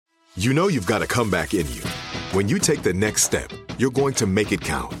You know you've got a comeback in you. When you take the next step, you're going to make it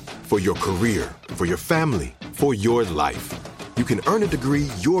count for your career, for your family, for your life. You can earn a degree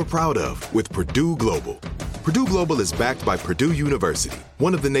you're proud of with Purdue Global. Purdue Global is backed by Purdue University,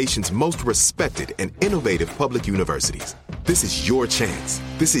 one of the nation's most respected and innovative public universities. This is your chance.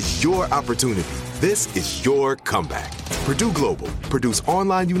 This is your opportunity. This is your comeback. Purdue Global, Purdue's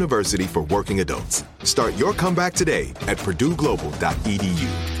online university for working adults. Start your comeback today at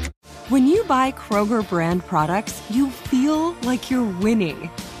purdueglobal.edu. When you buy Kroger brand products, you feel like you're winning.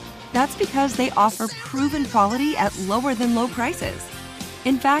 That's because they offer proven quality at lower than low prices.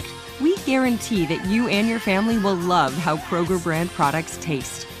 In fact, we guarantee that you and your family will love how Kroger brand products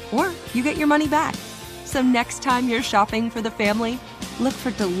taste, or you get your money back. So next time you're shopping for the family, look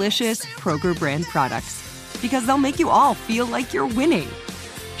for delicious Kroger brand products, because they'll make you all feel like you're winning.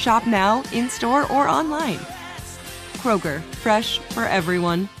 Shop now, in-store, or online. Kroger, fresh for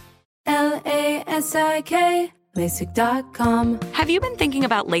everyone. LASIK, LASIK.com. Have you been thinking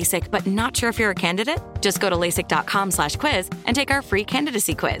about LASIK but not sure if you're a candidate? Just go to LASIK.com/quiz and take our free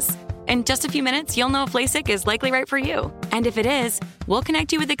candidacy quiz. In just a few minutes, you'll know if LASIK is likely right for you. And if it is, we'll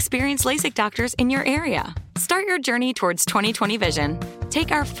connect you with experienced LASIK doctors in your area. Start your journey towards 20/20 vision.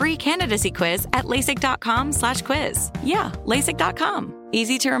 Take our free candidacy quiz at LASIK.com/quiz. Yeah, LASIK.com.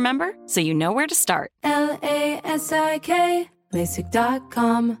 Easy to remember, so you know where to start. LASIK,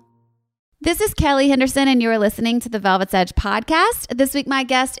 LASIK.com. This is Kelly Henderson, and you are listening to the Velvet's Edge podcast. This week, my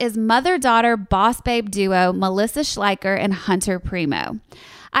guest is mother-daughter boss babe duo Melissa Schleicher and Hunter Primo.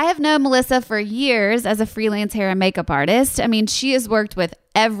 I have known Melissa for years as a freelance hair and makeup artist. I mean, she has worked with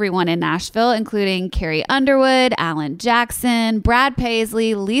everyone in Nashville, including Carrie Underwood, Alan Jackson, Brad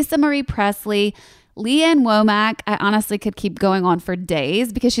Paisley, Lisa Marie Presley, Leanne Womack. I honestly could keep going on for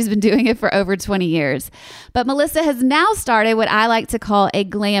days because she's been doing it for over 20 years. But Melissa has now started what I like to call a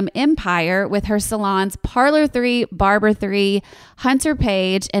glam empire with her salons Parlor 3, Barber 3, Hunter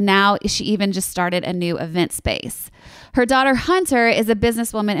Page, and now she even just started a new event space. Her daughter Hunter is a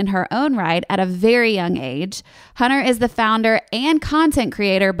businesswoman in her own right at a very young age. Hunter is the founder and content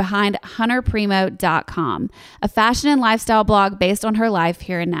creator behind HunterPrimo.com, a fashion and lifestyle blog based on her life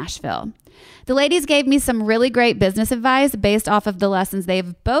here in Nashville. The ladies gave me some really great business advice based off of the lessons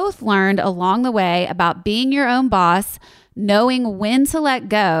they've both learned along the way about being your own boss, knowing when to let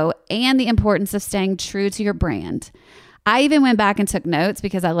go, and the importance of staying true to your brand. I even went back and took notes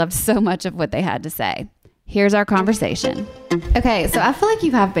because I loved so much of what they had to say. Here's our conversation. Okay, so I feel like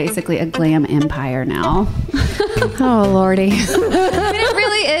you have basically a glam empire now. Oh, Lordy. But it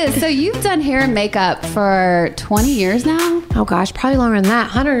really is. So you've done hair and makeup for 20 years now? Oh, gosh, probably longer than that.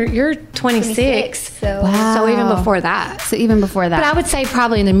 Hunter, you're 26. Wow. So even before that. So even before that. But I would say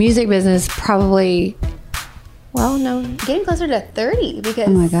probably in the music business, probably, well, no. Getting closer to 30 because...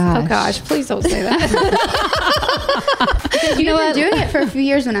 Oh, my gosh. Oh, gosh, please don't say that. You've been doing it for a few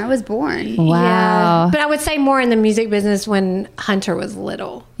years when I was born. Wow. Yeah. But I would say more in the music business when Hunter was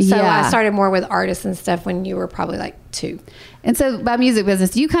little. So Yeah. I started more with artists and stuff when you were probably like 2. And so by music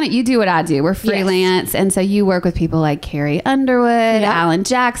business, you do what I do. We're freelance. And so you work with people like Carrie Underwood, Alan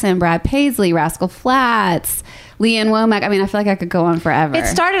Jackson, Brad Paisley, Rascal Flatts, Leanne Womack. I mean, I feel like I could go on forever. It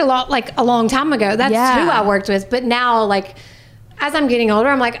started a long time ago. That's who I worked with. But now, like, as I'm getting older,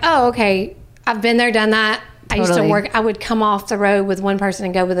 I'm like, oh, okay, I've been there, done that. I used to work, I would come off the road with one person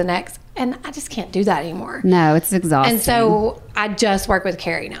and go with the next. And I just can't do that anymore. No, it's exhausting. And so I just work with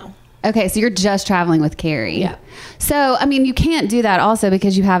Carrie now. Okay, so you're just traveling with Carrie. Yeah. So, I mean, you can't do that also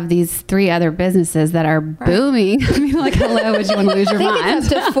because you have these 3 other businesses that are booming. I mean, like, hello, would you want to lose your mind? It's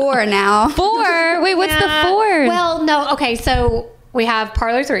up to 4 now. 4? Wait, what's the 4th? Well, no. Okay, so we have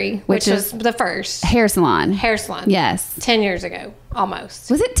Parlor 3, which was the first. Hair salon. Hair salon. Yes. 10 years ago,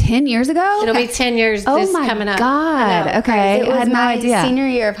 almost. Was it 10 years ago? It'll be 10 years this coming up. Oh, my God. Okay. It was I had no my idea. senior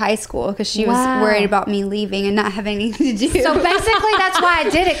year of high school because she was worried about me leaving and not having anything to do. So basically, that's why I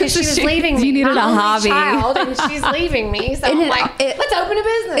did it, because she was leaving me. You needed my a only hobby. child, and she's leaving me. So I'm like, let's open a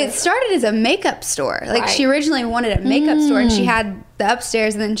business. It started as a makeup store. Like, she originally wanted a makeup store, and she had the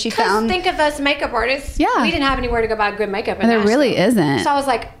upstairs, and then she found... Think of us makeup artists. Yeah. We didn't have anywhere to go buy good makeup in There Nashville. really isn't. So I was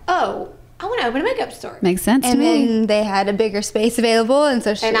like, oh, I want to open a makeup store. Makes sense to And me. then they had a bigger space available, and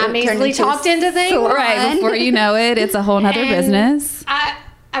so she And I'm easily into talked into things. Right, before you know it, it's a whole nother business. I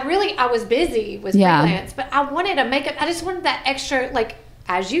was busy with freelance, but I wanted a makeup. I just wanted that extra, like,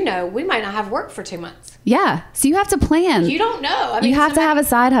 as you know, we might not have work for 2 months. Yeah, so you have to plan. You don't know. I mean, you have to have a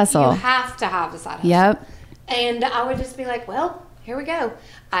side hustle. You have to have a side hustle. Yep. And I would just be like, well, here we go.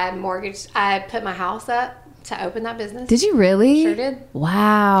 I put my house up to open that business. Did you really? Sure did.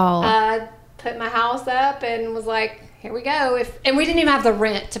 Wow. I put my house up and was like, here we go. And we didn't even have the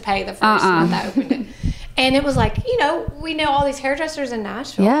rent to pay the first month I opened it. And it was like, we know all these hairdressers in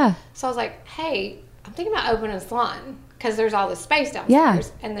Nashville. Yeah. So I was like, hey, I'm thinking about opening a salon because there's all this space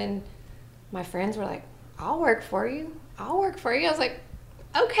downstairs. Yeah. And then my friends were like, I'll work for you. I was like,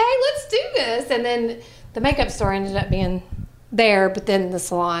 okay, let's do this. And then the makeup store ended up being there, but then the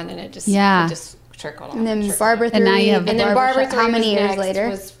salon, and it just trickled on. And then Barber 3. And now you have Barber 3. How many years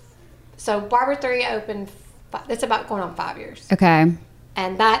later? So Barber 3 opened, it's about going on 5 years. Okay.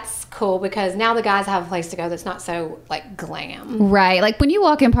 And that's cool because now the guys have a place to go that's not so like glam. Right. Like when you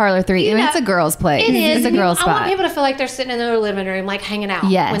walk in Parlor 3, it's a girl's place. It is. It's a girl's spot. I want people to feel like they're sitting in their living room, like hanging out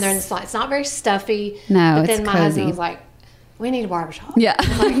when they're in the salon. It's not very stuffy. No, but it's then my cozy. husband was like, we need a barbershop. Yeah.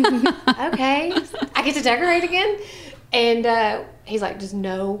 I'm like, okay. I get to decorate again. And he's like, just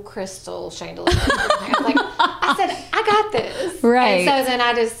no crystal chandelier. I said, I got this. Right. And so then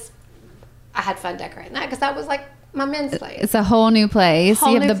I had fun decorating that because that was like my men's place. It's a whole new place.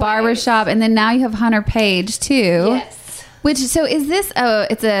 You have the barber shop, and then now you have Hunter Page too. Yes. So is this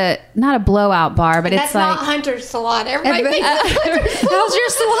it's not a blowout bar, but That's it's like not Hunter's salon. Everybody thinks it's Hunter's salon. How's your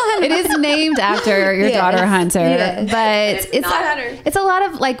salon? It is named after your daughter Hunter, but it's not Hunter. It's a lot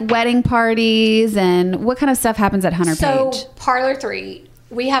of like wedding parties, and what kind of stuff happens at Hunter Page? So Parlor 3,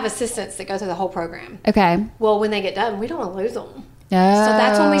 we have assistants that go through the whole program. Okay. Well, when they get done, we don't want to lose them. Oh. So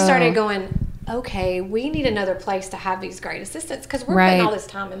that's when we started going, okay, we need another place to have these great assistants because we're putting all this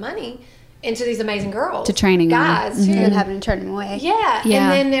time and money into these amazing girls. To training guys them. too. And having to turn them away. Yeah.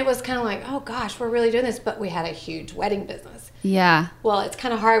 And then it was kind of like, oh gosh, we're really doing this. But we had a huge wedding business. Yeah. Well, it's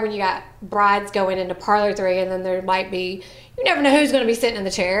kind of hard when you got brides going into Parlor 3 and then there might be, you never know who's going to be sitting in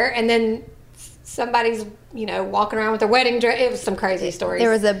the chair. And then somebody's, walking around with their wedding dress. It was some crazy stories. There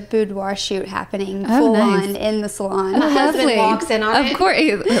was a boudoir shoot happening full on in the salon. My husband walks in on it. Of course.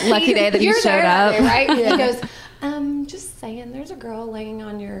 Lucky day that he showed up. There, right? He goes, just saying, there's a girl laying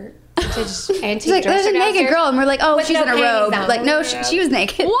on your antique She's like, there's a naked girl. And we're like, oh, she's in a robe. On. Like, no, she was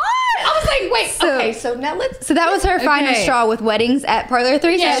naked. What? I was like, wait, so now let's... So that was her final straw with weddings at Parlor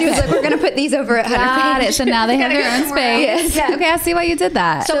 3. So she was like, we're going to put these over at Hunter Page. So now they have their own space. Yeah. Okay, I see why you did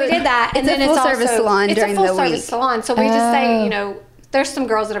that. So we did that. And then it's a full-service salon during the week. It's a full-service salon. So we just say, there's some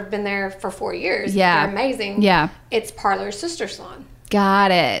girls that have been there for 4 years. Yeah. They're amazing. Yeah. It's Parlor's sister salon.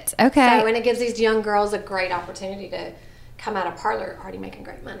 Got it. Okay. So, and it gives these young girls a great opportunity to come out of Parlor already making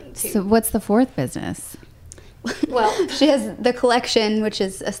great money, too. So what's the fourth business? Well, she has the collection, which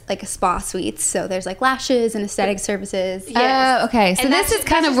is like a spa suites. So there's like lashes and aesthetic services. Yes. Oh, okay. So this is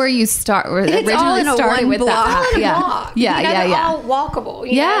kind of where you start. It's all in a one block. Yeah. They're all walkable.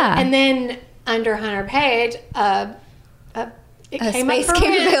 Yeah. And then under Hunter Page, a space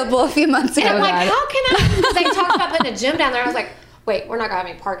came available a few months ago. And I'm like, how can I? They talked about putting a gym down there. I was like, wait, we're not gonna have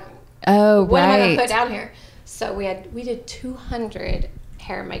any parking. Oh, what am I right. gonna put down here? So we did 200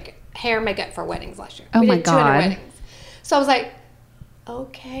 hair makeup for weddings last year. Oh we my did 200 God. weddings. So I was like,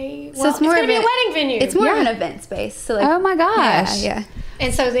 okay, well, So it's more gonna of be a wedding venue. It's more of an event space. So like, Oh my gosh. Yeah.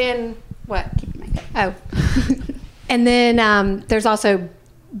 And so then what? Oh, and then there's also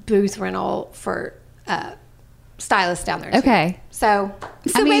booth rental for stylists down there too. Okay. So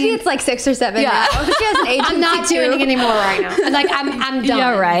Maybe it's like 6 or 7 now. She has an agency I'm not doing it anymore right now. Like I'm done.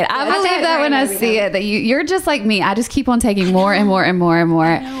 You're right. I believe that when I see it, that you're just like me. I just keep on taking more and more and more and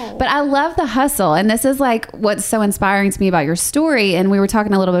more. But I love the hustle. And this is like what's so inspiring to me about your story. And we were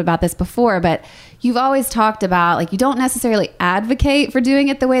talking a little bit about this before, but you've always talked about like you don't necessarily advocate for doing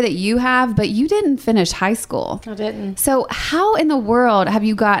it the way that you have, but you didn't finish high school. I didn't. So how in the world have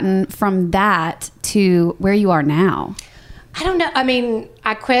you gotten from that to where you are now? I don't know. I mean,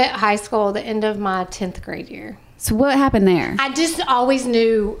 I quit high school at the end of my 10th grade year. So what happened there? I just always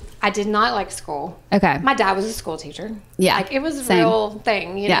knew I did not like school. Okay. My dad was a school teacher. Yeah. Like it was a Same. real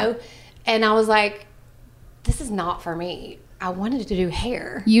thing, you know? And I was like, this is not for me. I wanted to do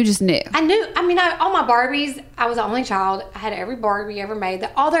hair. You just knew. I knew. I mean, all my Barbies, I was the only child. I had every Barbie ever made.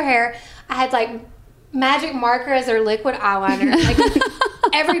 All their hair. I had like magic marker as their liquid eyeliner.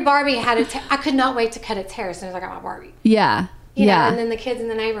 Like every Barbie had I could not wait to cut its hair as soon as I got my Barbie. Yeah. You know, yeah. and then the kids in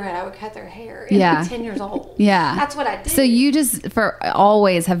the neighborhood, I would cut their hair. And I'd be 10 years old. Yeah. That's what I did. So you just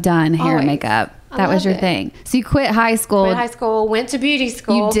always have done hair and Always. makeup. I That was loved your it. thing. So you quit high school. Went to high school, went to beauty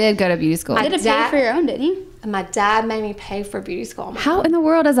school. You did go to beauty school. I You did pay for your own, didn't you? And my dad made me pay for beauty school. How in the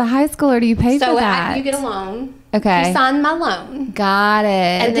world as a high schooler do you pay for that? You get a loan. Okay. He signed my loan. Got it.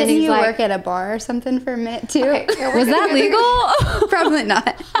 And then Didn't he's you like- work at a bar or something for a minute too? was that legal? Probably not.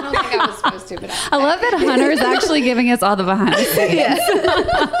 I don't think I was supposed to, but I love that Hunter is actually giving us all the behind the scenes.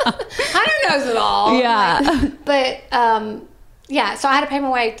 Hunter knows it all. Yeah. But, yeah, so I had to pay my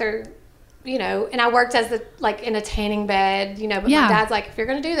way through you know, and I worked as in a tanning bed, you know, but my dad's like, if you're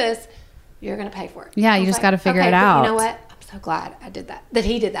going to do this, you're going to pay for it. Yeah, you just got to figure it out. You know what? I'm so glad I did that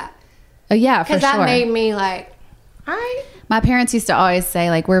he did that. Oh, yeah, for sure. Because that made me like, all right. My parents used to always say,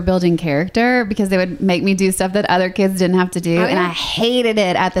 like, we're building character because they would make me do stuff that other kids didn't have to do. And I hated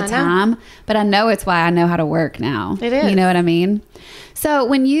it at the time. But I know it's why I know how to work now. It is. You know what I mean? So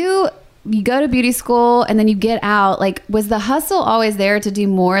when you go to beauty school and then you get out, like, was the hustle always there to do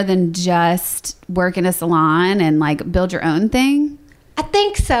more than just work in a salon and, like, build your own thing? I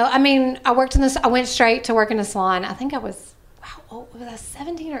think so. I mean, I went straight to work in a salon. I think I was... was I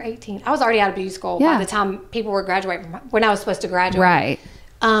 17 or 18? I was already out of beauty school by the time people were graduating, when I was supposed to graduate. Right.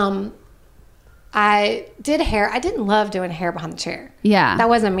 I did hair. I didn't love doing hair behind the chair. Yeah. That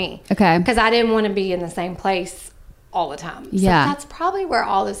wasn't me. Okay. Because I didn't want to be in the same place all the time. Yeah. So that's probably where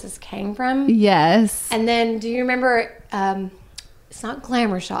all this came from. Yes. And then, do you remember, it's not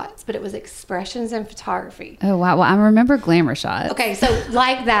Glamour Shots, but it was Expressions in Photography. Oh, wow. Well, I remember Glamour Shots. Okay, so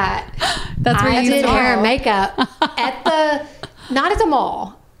like that. That's where I you did saw. hair and makeup not at the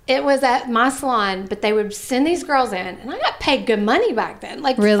mall. It was at my salon, but they would send these girls in, and I got paid good money back then.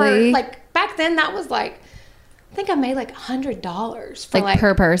 Like, really? Back then, that was like, I think I made like $100 for like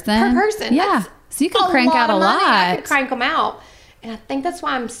per person. Per person, yeah. So you can crank out a lot. I could crank them out, and I think that's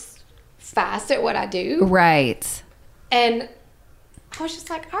why I'm fast at what I do. Right. And I was just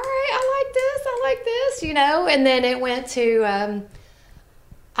like, all right, I like this, you know. And then it went to,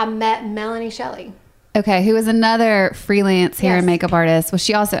 I met Melanie Shelley. Okay, who is another freelance hair and makeup artist. Well,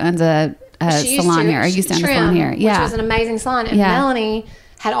 she also owns a salon here, or used to own a salon here. Yeah. Which was an amazing salon. And Melanie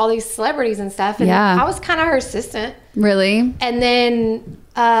had all these celebrities and stuff. And I was kind of her assistant. Really? And then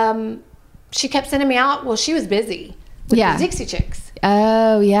she kept sending me out. Well, she was busy with the Dixie Chicks.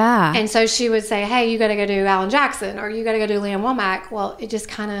 Oh, yeah. And so she would say, hey, you got to go do Alan Jackson, or you got to go do Liam Womack. Well, it just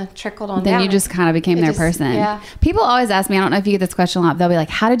kind of trickled on down. Then you just kind of became their person. Yeah. People always ask me, I don't know if you get this question a lot, they'll be like,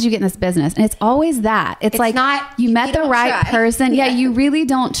 how did you get in this business? And it's always that. It's like, not, you met the right person. Yeah, you really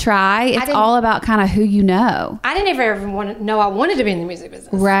don't try. It's all about kind of who you know. I didn't ever want to know I wanted to be in the music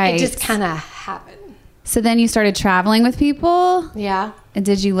business. Right. It just kind of happened. So then you started traveling with people? Yeah. And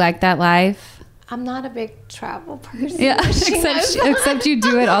did you like that life? I'm not a big travel person. Yeah, except you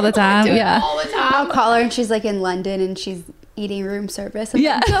do it all the time. All the time. I'll call her and she's like in London and she's eating room service. I'm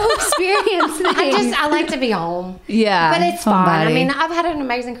like, go experience things. I like to be home. Yeah, but it's fun. I mean, I've had an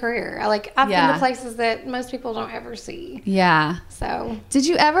amazing career. I've been to places that most people don't ever see. Yeah. So, did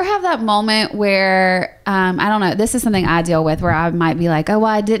you ever have that moment where I don't know? This is something I deal with, where I might be like, oh, well,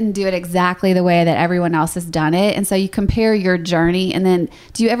 I didn't do it exactly the way that everyone else has done it, and so you compare your journey, and then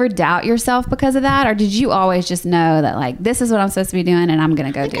do you ever doubt yourself because of that, or did you always just know that like this is what I'm supposed to be doing, and I'm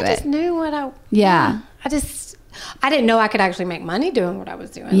gonna go do it? I just knew what I. Yeah. I didn't know I could actually make money doing what I was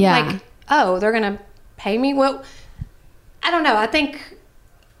doing. Yeah. Like, oh, they're going to pay me? Well, I don't know. I think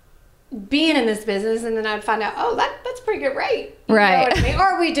being in this business, and then I'd find out, oh, that's a pretty good rate. Right. You know what I mean?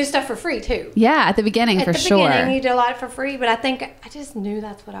 Or we do stuff for free too. Yeah, at the beginning, for sure. At the beginning, you do a lot for free, but I think I just knew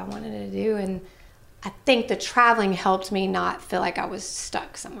that's what I wanted to do. And I think the traveling helped me not feel like I was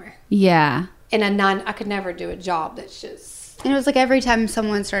stuck somewhere. Yeah. I could never do a job that's just... And it was like every time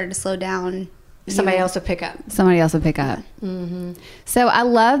someone started to slow down... Somebody else would pick up. Mm-hmm. So I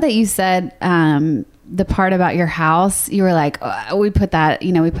love that you said the part about your house. You were like, oh, we put that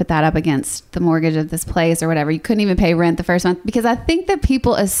up against the mortgage of this place or whatever. You couldn't even pay rent the first month, because I think that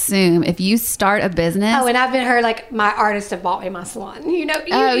people assume if you start a business. Oh, and I've been heard like my artists have bought me my salon. You know what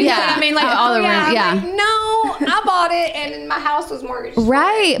I mean? Like all the rent. Yeah. Like, no, I bought it and my house was mortgaged.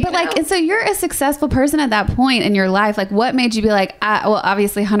 Right. But like, and so you're a successful person at that point in your life. Like, what made you be like, well,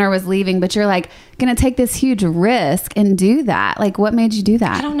 obviously Hunter was leaving, but you're like going to take this huge risk and do that? Like, what made you do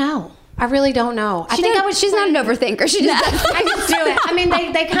that? I don't know. I really don't know. She's not an overthinker. She just I just do it. I mean,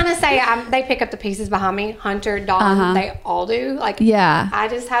 they kind of say they pick up the pieces behind me. Hunter, Dawn, they all do. Like, yeah. I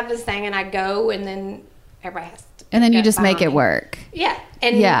just have this thing and I go, and then everybody has to. And then you just make it work. Yeah.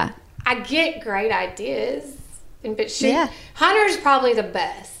 And I get great ideas. But Hunter's probably the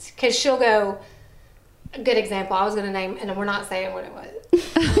best, because she'll go. A good example. I was going to name, and we're not saying what it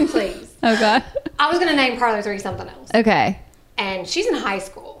was. Please. Oh God. I was going to name Parlor 3 something else. Okay. And she's in high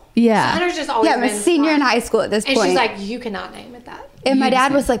school. Yeah. So Hunter's just always been I'm a senior in high school at this point. And she's like, you cannot name it that. And my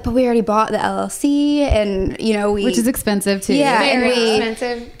dad was like, but we already bought the LLC, and which is expensive too. Yeah, very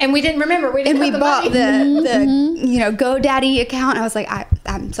expensive. And we didn't remember. We bought the GoDaddy account. I was like,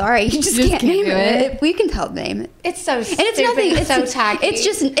 I'm sorry, you just can't name it. We can tell the name. It's so stupid. And it's nothing. It's so tacky.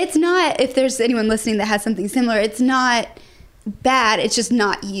 It's not. If there's anyone listening that has something similar, it's not bad. It's just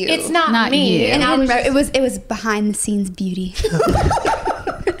not you. It's not me. You. And it was behind the scenes beauty.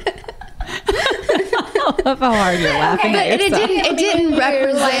 love how hard you're laughing at yourself. It didn't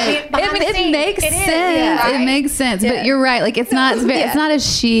represent. It makes sense. It makes sense. But you're right. Like it's not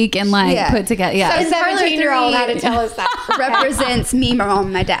as chic and like put together. Yeah. So 17-year-old had to tell us that represents me, my mom,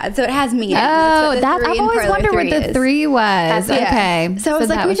 and my dad. So it has me. I've always wondered what the 3 was. Okay. So I was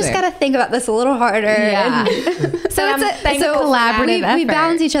like, we just got to think about this a little harder. Yeah. So it's a collaborative effort. We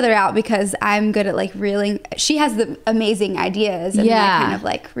balance each other out because I'm good at like reeling. She has the amazing ideas, and I kind of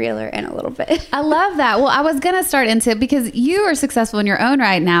like reel her in a little bit. I love that. Well, I was gonna start into it because you are successful in your own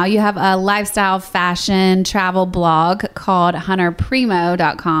right now. You have a lifestyle, fashion, travel blog called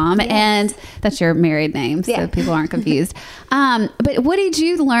hunterprimo.com, and that's your married name, so people aren't confused. But what did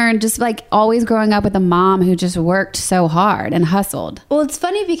you learn just like always growing up with a mom who just worked so hard and hustled? Well, it's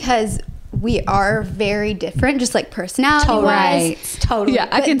funny because we are very different, just like personality-wise. Right. Totally. Yeah,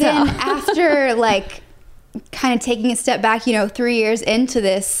 I can tell. Then after like kind of taking a step back, 3 years into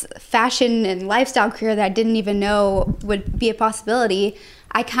this fashion and lifestyle career that I didn't even know would be a possibility,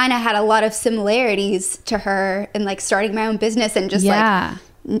 I kind of had a lot of similarities to her in like starting my own business and just like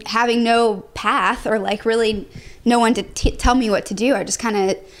having no path or like really no one to tell me what to do. I just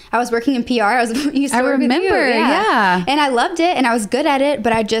I was working in PR. I remember, yeah. And I loved it and I was good at it,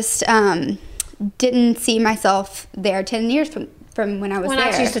 but I just didn't see myself there 10 years from when I was there.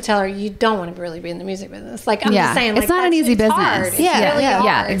 I used to tell her, you don't want to really be in the music business. Like, I'm just saying, like, it's not an easy business. Hard. It's really hard.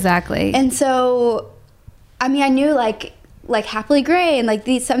 Yeah, exactly. And so, I mean, I knew like Happily Grey and like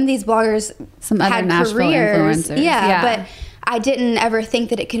some of these bloggers had Nashville careers. Influencers. Yeah, but I didn't ever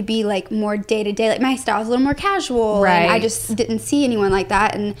think that it could be like more day to day. Like my style was a little more casual, right? And I just didn't see anyone like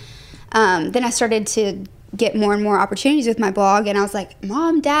that. And then I started to get more and more opportunities with my blog, and I was like,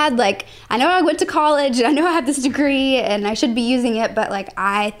 Mom, Dad, like I know I went to college and I know I have this degree and I should be using it, but like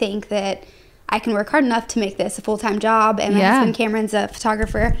I think that I can work hard enough to make this a full-time job. And my husband Cameron's a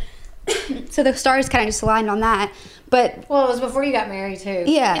photographer. So the stars kind of just aligned on that. But it was before you got married too.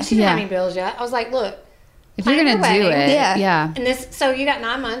 Yeah. And she didn't have any bills yet. I was like, look, if you're gonna do it, and so you got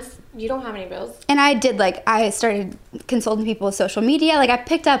 9 months. You don't have any bills. And I started consulting people with social media. Like I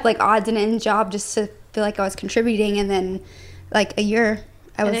picked up like odds and ends job just to feel like I was contributing. And then like a year,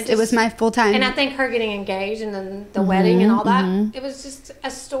 it was my full time. And I think her getting engaged and then the wedding and all that, it was just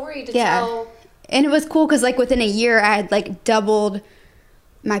a story to tell. And it was cool because like within a year I had like doubled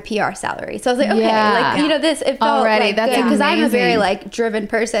my PR salary. So I was like, okay, like, this, it felt already, like good because I'm a very like driven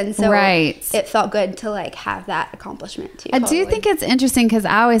person. So it felt good to like have that accomplishment too. I do think it's interesting because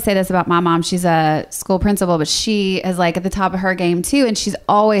I always say this about my mom. She's a school principal, but she is like at the top of her game too. And she's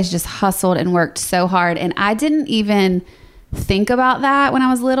always just hustled and worked so hard. And I didn't even think about that when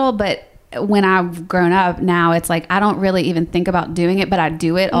I was little, but when I've grown up now, it's like I don't really even think about doing it, but I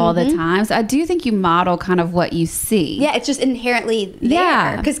do it all the time. So I do think you model kind of what you see. Yeah, it's just inherently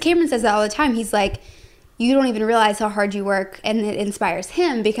there. Because Cameron says that all the time. He's like, you don't even realize how hard you work, and it inspires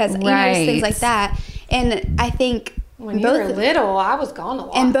him because just things like that. And I think when you were little, I was gone a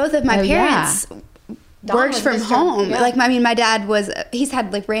lot. And both of my parents worked from home. Like, I mean, my dad he's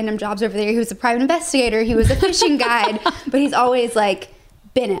had like random jobs over there. He was a private investigator. He was a fishing guide, but he's always like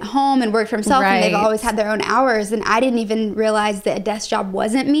been at home and worked for himself, and they've always had their own hours. And I didn't even realize that a desk job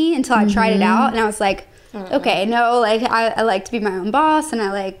wasn't me until I tried it out, and I was like, okay, no, like I like to be my own boss, and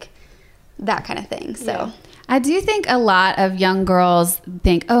I like that kind of thing. So I do think a lot of young girls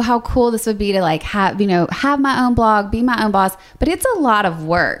think, oh, how cool this would be to like have my own blog, be my own boss, but it's a lot of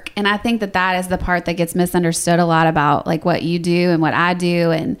work. And I think that is the part that gets misunderstood a lot about like what you do and what I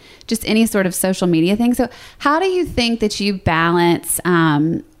do and just any sort of social media thing. So how do you think that you balance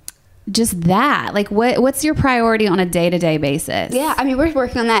just that? Like what's your priority on a day-to-day basis? Yeah, I mean, we're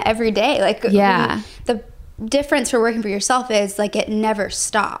working on that every day. Like the difference for working for yourself is like it never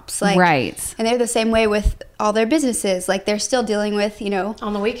stops. Like and they're the same way with all their businesses. Like they're still dealing with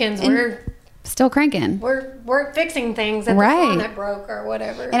on the weekends we're still cranking, we're fixing things at the salon that broke or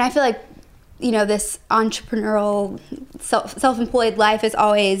whatever. And I feel like this entrepreneurial self-employed life is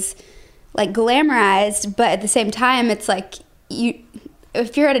always like glamorized, but at the same time it's like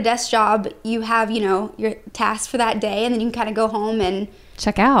if you're at a desk job, you have your tasks for that day, and then you can kind of go home and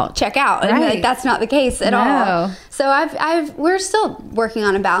check out. And like that's not the case at all. So we're still working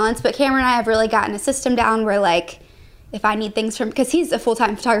on a balance, but Cameron and I have really gotten a system down where like if I need things because he's a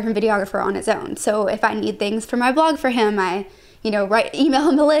full-time photographer and videographer on his own. So if I need things for my blog for him, I email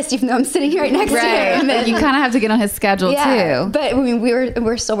him the list, even though I'm sitting right next to him. And you kind of have to get on his schedule too. But I mean,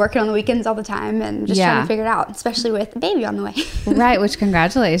 we're still working on the weekends all the time and just trying to figure it out, especially with the baby on the way. Right, which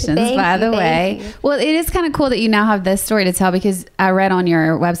congratulations, by the way. Well, it is kind of cool that you now have this story to tell, because I read on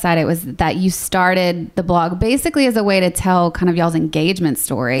your website it was that you started the blog basically as a way to tell kind of y'all's engagement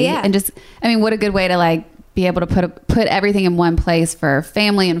story. Yeah. And just, I mean, what a good way to like be able to put everything in one place for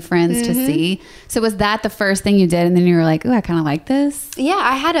family and friends to see. So was that the first thing you did? And then you were like, oh, I kind of like this. Yeah,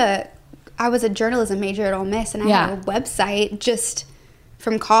 I was a journalism major at Ole Miss, and I had a website just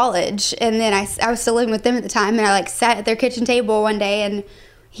from college. And then I was still living with them at the time, and I like sat at their kitchen table one day, and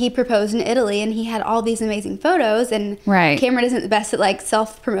he proposed in Italy, and he had all these amazing photos, and Cameron isn't the best at like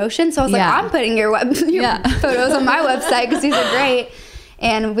self-promotion. So I was like, I'm putting your photos on my website because these are great.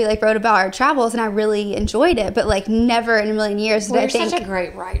 And we like wrote about our travels, and I really enjoyed it, but like never in a million years did I think. You're such a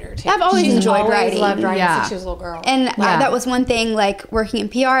great writer too. I've always enjoyed writing. Loved writing since she was a little girl. And that was one thing, like working in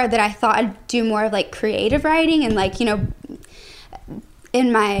PR, that I thought I'd do more of like creative writing, and like, you know,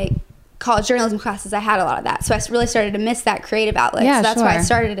 in my college journalism classes I had a lot of that, so I really started to miss that creative outlet. So that's why I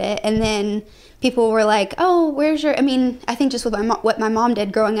started it. And then people were like, oh, where's your, I mean, I think just with what my mom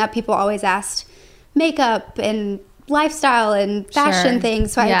did growing up, people always asked makeup and lifestyle and fashion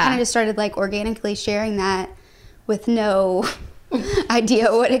things, so I kind of just started like organically sharing that with no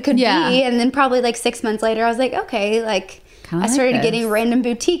idea what it could be. And then probably like 6 months later I was like, okay, like I started getting random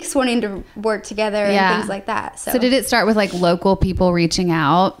boutiques wanting to work together and things like that. So did it start with like local people reaching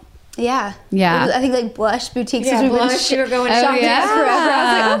out? Yeah. I think like Blush boutiques. Yeah, Blush. You were going shopping forever.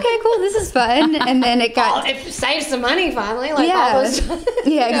 I was like, okay, cool, this is fun. And then it got it saved some money finally. Like all those,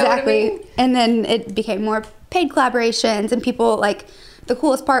 exactly. I mean? And then it became more paid collaborations, and people like the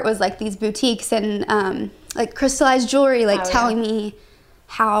coolest part was like these boutiques and like crystallized jewelry, like telling me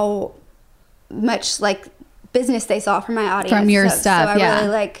how much like business they saw from my audience, from your stuff. So I really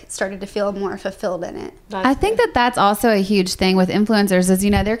like started to feel more fulfilled in it. I think that's also a huge thing with influencers is, you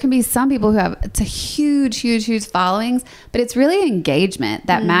know, there can be some people who have huge followings, but it's really engagement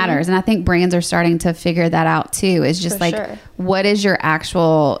that matters. And I think brands are starting to figure that out too. Is just what is your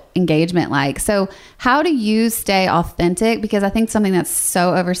actual engagement like? So how do you stay authentic? Because I think something that's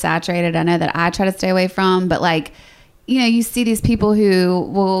so oversaturated, I know that I try to stay away from, but like, you know, you see these people who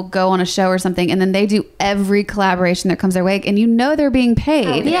will go on a show or something, and then they do every collaboration that comes their way, and you know they're being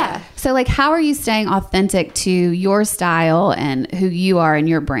paid. So like, how are you staying authentic to your style and who you are and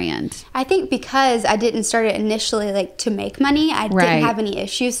your brand? I think because I didn't start it initially like to make money, I didn't have any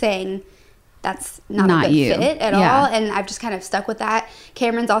issue saying that's not a good fit at all, and I've just kind of stuck with that.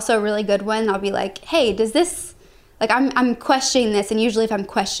 Cameron's also a really good one. I'll be like, hey, does this, like, I'm questioning this, and usually if I'm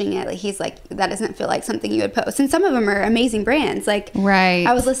questioning it, like, he's like, that doesn't feel like something you would post. And some of them are amazing brands. Like,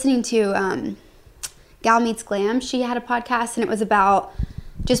 I was listening to Gal Meets Glam. She had a podcast, and it was about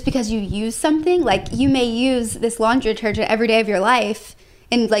just because you use something, like, you may use this laundry detergent every day of your life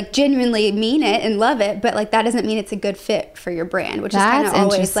and, like, genuinely mean it and love it, but, like, that doesn't mean it's a good fit for your brand, which is kind of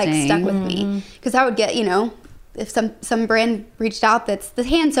always, like, stuck with me. Because I would get, you know, if some brand reached out that's the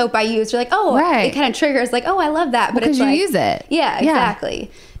hand soap I use, you're like, oh, it kind of triggers like, oh, I love that. But because it's you like, use it. Yeah,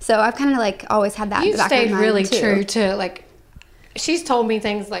 exactly. So I've kind of like always had that in the back of my mind. You stayed really true to, like, she's told me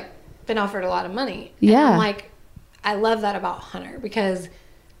things like, been offered a lot of money. And I'm like, I love that about Hunter, because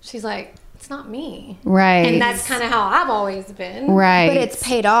she's like, it's not me. And that's kind of how I've always been. But it's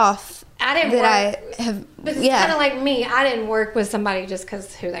paid off. I didn't work. But it's kind of like me. I didn't work with somebody just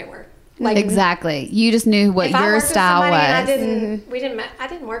because who they were. Like, exactly. You just knew what your style was. I didn't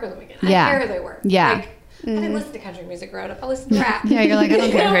work with them again. I didn't care who they were. Like, I didn't listen to country music growing up. I listened to rap. You're like, I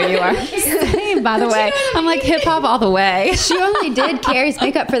don't care who you are. Same, by the way. I'm like hip hop all the way. She only did Carrie's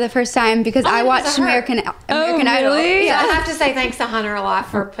makeup for the first time because I watched American Idol. Yeah, I have to say thanks to Hunter a lot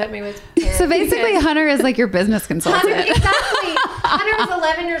for putting me with Carrie. So basically, Hunter is like your business consultant. Exactly. Hunter was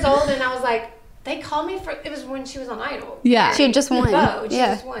 11 years old, and I was like, they called me for, it was when she was on Idol. She had just won. She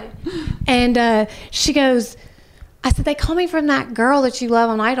just won. And she goes, I said, they call me from that girl that you love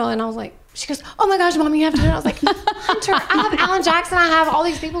on Idol. And I was like, she goes, oh my gosh, Mom, you have to do it. I was like, Hunter, I have Alan Jackson. I have all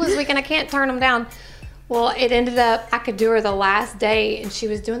these people this week, and I can't turn them down. Well, it ended up, I could do her the last day, and she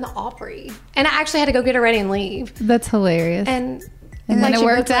was doing the Opry. And I actually had to go get her ready and leave. That's hilarious. And then it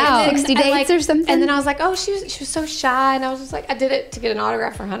worked out. 60 dates or something. And then I was like, oh, she was so shy. And I was just like, I did it to get an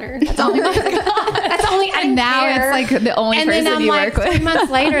autograph for Hunter. That's the only one. That's only, I didn't care. It's like the only person you work with. 3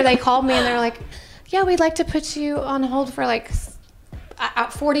 months later, they called me and they're like, yeah, we'd like to put you on hold for like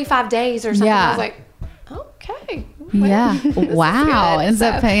 45 days or something. I was like, okay. Wow. Ends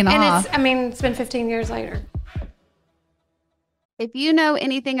up paying off. And it's been 15 years later. If you know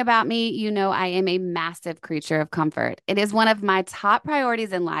anything about me, you know I am a massive creature of comfort. It is one of my top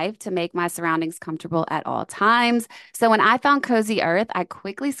priorities in life to make my surroundings comfortable at all times. So when I found Cozy Earth, I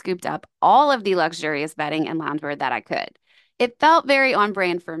quickly scooped up all of the luxurious bedding and loungewear that I could. It felt very on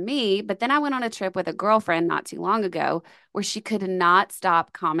brand for me, but then I went on a trip with a girlfriend not too long ago where she could not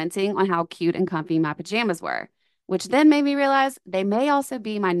stop commenting on how cute and comfy my pajamas were, which then made me realize they may also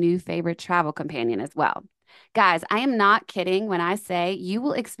be my new favorite travel companion as well. Guys, I am not kidding when I say you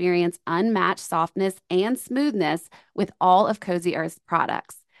will experience unmatched softness and smoothness with all of Cozy Earth's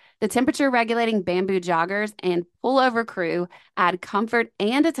products. The temperature-regulating bamboo joggers and pullover crew add comfort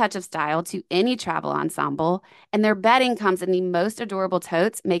and a touch of style to any travel ensemble, and their bedding comes in the most adorable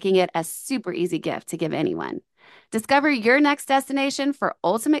totes, making it a super easy gift to give anyone. Discover your next destination for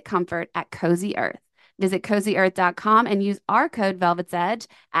ultimate comfort at Cozy Earth. Visit CozyEarth.com and use our code Velvet's Edge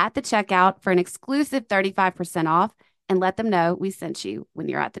at the checkout for an exclusive 35% off, and let them know we sent you when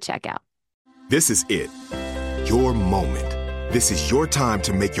you're at the checkout. This is it. Your moment. This is your time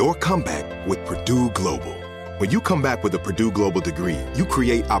to make your comeback with Purdue Global. When you come back with a Purdue Global degree, you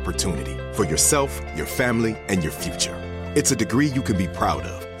create opportunity for yourself, your family, and your future. It's a degree you can be proud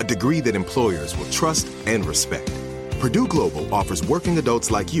of, a degree that employers will trust and respect. Purdue Global offers working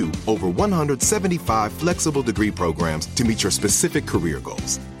adults like you over 175 flexible degree programs to meet your specific career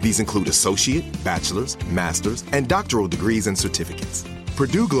goals. These include associate, bachelor's, master's, and doctoral degrees and certificates.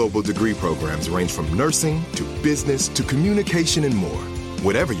 Purdue Global degree programs range from nursing to business to communication and more.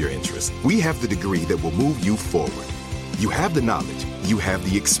 Whatever your interest, we have the degree that will move you forward. You have the knowledge, you have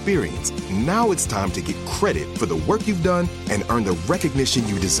the experience. Now it's time to get credit for the work you've done and earn the recognition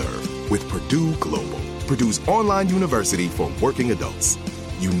you deserve with Purdue Global, Purdue's online university for working adults.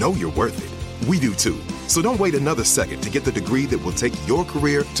 You know you're worth it. We do too. So don't wait another second to get the degree that will take your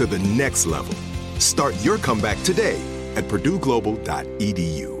career to the next level. Start your comeback today at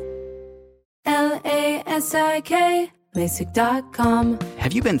purdueglobal.edu. LASIK, LASIK.com.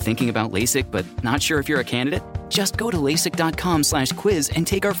 Have you been thinking about LASIK but not sure if you're a candidate? Just go to LASIK.com/quiz and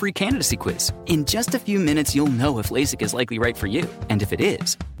take our free candidacy quiz. In just a few minutes, you'll know if LASIK is likely right for you. And if it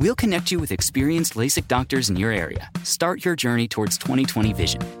is, we'll connect you with experienced LASIK doctors in your area. Start your journey towards 20/20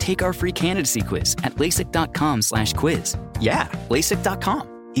 vision. Take our free candidacy quiz at LASIK.com/quiz. Yeah, LASIK.com.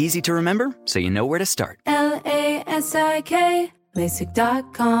 Easy to remember, so you know where to start. LASIK,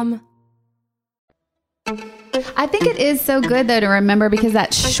 LASIK.com. I think it is so good, though, to remember, because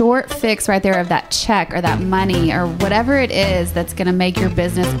that short fix right there of that check or that money or whatever it is that's going to make your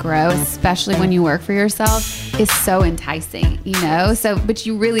business grow, especially when you work for yourself, is so enticing, you know? So, but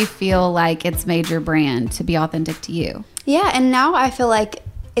you really feel like it's made your brand to be authentic to you. Yeah, and now I feel like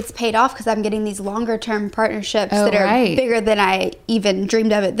it's paid off because I'm getting these longer term partnerships that are bigger than I even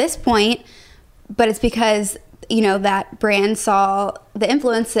dreamed of at this point. But it's because, you know, that brand saw the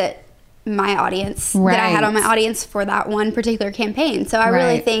influence that my audience, that I had on my audience for that one particular campaign. So I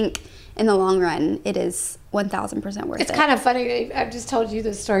really think in the long run, it is 1,000% worth it. It's kind of funny. I've just told you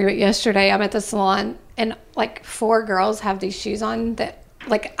this story, but yesterday I'm at the salon and like 4 girls have these shoes on that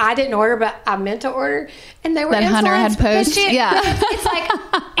like I didn't order, but I meant to order, and they were that Hunter had posted. Yeah, it's like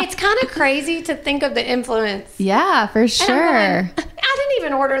it's kind of crazy to think of the influence. Yeah, for sure. I didn't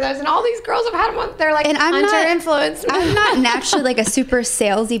even order those, and all these girls have had them on. They're like, and Hunter influenced me. I'm not naturally like a super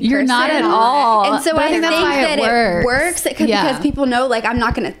salesy person. You're not at all. And so I think that it works because people know, like, I'm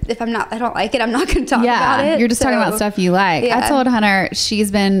not gonna, if I'm not, I don't like it, I'm not gonna talk about it. You're just talking about stuff you like. I told Hunter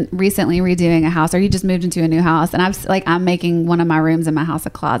she's been recently redoing a house, or he just moved into a new house, and I'm making one of my rooms in my house a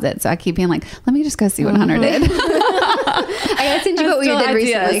closet. So I keep being like, let me just go see what Hunter did. I gotta send you what we did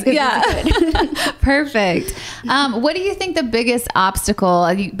recently. Yeah. Perfect. What do you think the biggest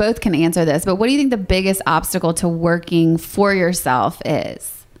obstacle, you both can answer this, but what do you think the biggest obstacle to working for yourself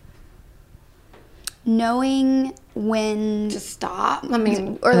is? Knowing when to stop. I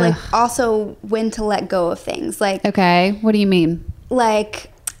mean, or like also when to let go of things. Like, okay, what do you mean?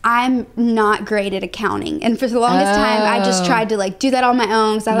 Like, I'm not great at accounting, and for the longest time I just tried to like do that on my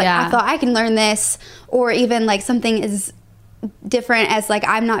own, because I thought I can learn this. Or even like something as different as like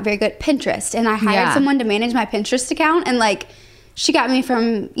I'm not very good at Pinterest, and I hired someone to manage my Pinterest account, and like she got me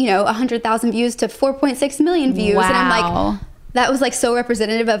from 100,000 views to 4.6 million views. And I'm like, that was like so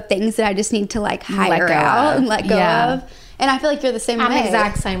representative of things that I just need to like hire out and let go of. And I feel like you're the same way. I'm the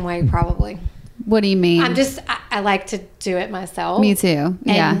exact same way, probably. What do you mean? I like to do it myself. Me too.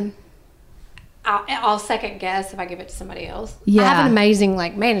 And I'll second guess if I give it to somebody else. Yeah. I have an amazing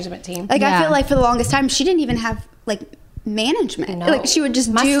like management team. Like I feel like for the longest time she didn't even have like management. No. Like she would just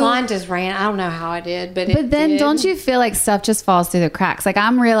my salon just ran. I don't know how I did, but then don't you feel like stuff just falls through the cracks? Like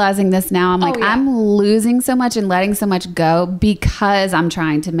I'm realizing this now. I'm like I'm losing so much and letting so much go because I'm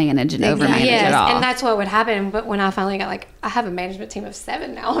trying to manage and overmanage it all. And that's what would happen. But when I finally got like, I have a management team of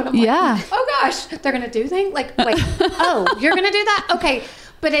 7 now, and I'm like, oh gosh, they're gonna do things like oh, you're gonna do that, okay.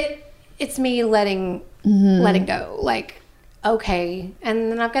 But it's me letting go. Like okay.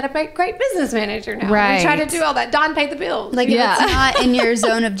 And then I've got a great business manager now. Right. We try to do all that. Don paid the bills. Like, Yeah. it's not in your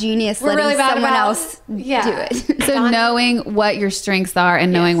zone of genius letting really bad someone about- else do it. So knowing what your strengths are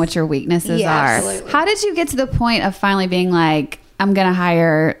and knowing what your weaknesses Yeah, are. absolutely. How did you get to the point of finally being like, I'm going to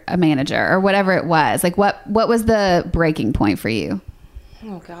hire a manager or whatever it was? Like what was the breaking point for you?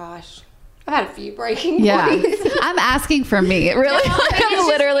 Oh, gosh. I've had a few breaking Yeah. points. I'm asking for me. Really? No, I mean, I'm it's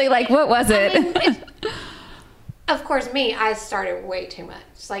literally like, what was it? Of course, I started way too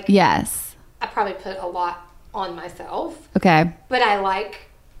much. Like, Yes. I probably put a lot on myself, Okay. but I like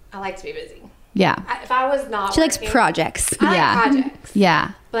to be busy. Yeah. If I was not She likes working- projects. I like Yeah. projects.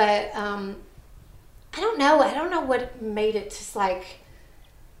 Yeah. But I don't know what made it just like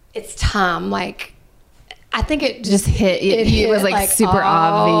it's time. Like I think it Just hit you. It was like super oh,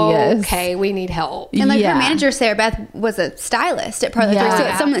 obvious. Okay, we need help. And like Yeah. her manager, Sarah Beth, was a stylist at Parlor 3, so Yeah.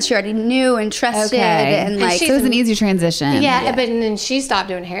 it's someone that she already knew and trusted. Okay. And like, So it was an easy transition. Yeah, but then she stopped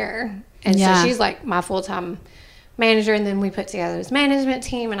doing hair, and Yeah. so she's like my full time manager. And then we put together this management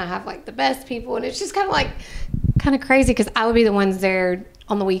team, and I have like the best people, and it's just kind of crazy because I would be the ones there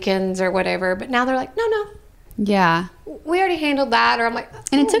on the weekends or whatever, but now they're like, no, Yeah. we already handled that, or I'm like,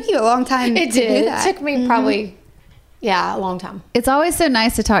 and it took you a long time it to do did. that. It took me probably a long time. It's always so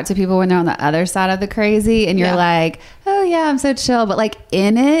nice to talk to people when they're on the other side of the crazy and you're Yeah. like, oh yeah, I'm so chill. But like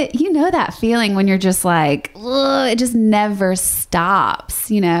in it, you know that feeling when you're just like, ugh, it just never stops,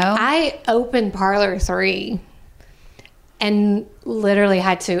 you know? I opened Parlor 3 and literally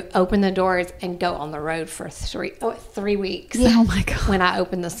had to open the doors and go on the road for 3 weeks. Oh my God. When I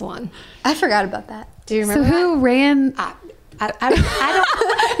opened the salon. I forgot about that. Do you So remember who ran? I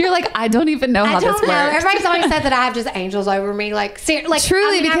don't You're like, I don't even know how I this don't know. works. Everybody's always said that I have just angels over me. Like Truly,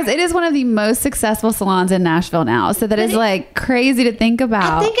 I mean, because it is one of the most successful salons in Nashville now. So that is like crazy to think about.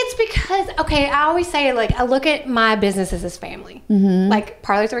 I think it's because, okay, I always say, like, I look at my businesses as family. Mm-hmm. Like,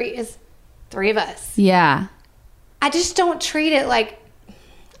 Parlor 3 is 3 of us. Yeah. I just don't treat it like,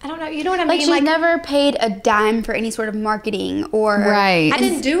 I don't know, you know what I Like, mean? she's never paid a dime for any sort of marketing or Right. I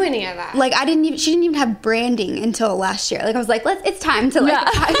didn't do any of that. Like, she didn't even have branding until last year. Like, I was like, it's time to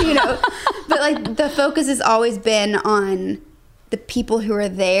like, you know. But like, the focus has always been on the people who are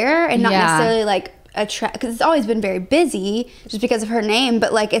there and not necessarily like attract, because it's always been very busy just because of her name,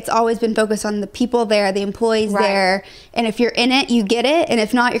 but like it's always been focused on the people there, the employees there, and if you're in it, you get it, and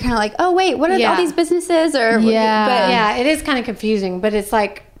if not, you're kind of like, oh wait, what are all these businesses? Or but yeah, it is kind of confusing, but it's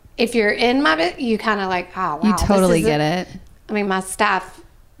like, if you're in my bit, you kind of like, oh wow, You totally get it. I mean, my staff,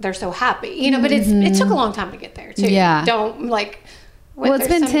 they're so happy, you know, but it took a long time to get there too. Yeah. Don't like. Well, it's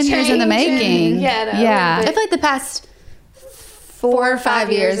been 10 years in the making. Yeah. I feel like the past 4 or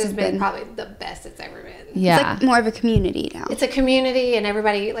 5 years has been probably the best it's ever been. Yeah. It's like more of a community now. It's a community, and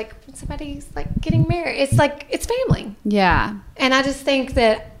everybody, like, when somebody's like getting married, it's like, it's family. Yeah. And I just think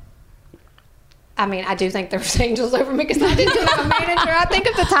that, I mean, I do think there's angels over me because I didn't have a manager. I think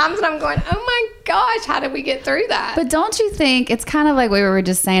of the times that I'm going, oh my gosh, how did we get through that? But don't you think it's kind of like we were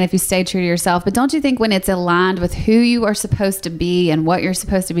just saying, if you stay true to yourself, but don't you think when it's aligned with who you are supposed to be and what you're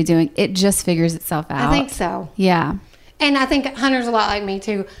supposed to be doing, it just figures itself out? I think so. Yeah. And I think Hunter's a lot like me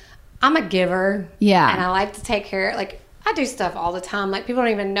too. I'm a giver. Yeah. And I like to take care. Like, I do stuff all the time. Like, people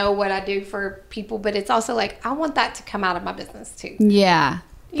don't even know what I do for people, but it's also like, I want that to come out of my business too. Yeah.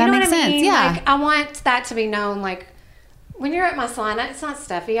 You That know makes what I sense. mean? Yeah. Like, I want that to be known. Like, when you're at my salon, it's not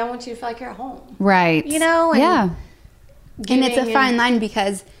stuffy. I want you to feel like you're at home. Right. You know? And yeah. And it's a giving fine line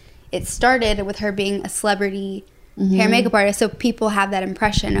because it started with her being a celebrity hair and makeup artist, so people have that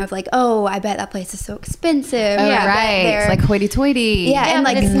impression of like, oh, I bet that place is so expensive. Oh, Yeah, right. they're- It's like hoity-toity. yeah, and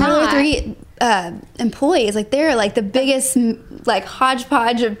but like it's Parlor not. 3 employees, like they're like the biggest like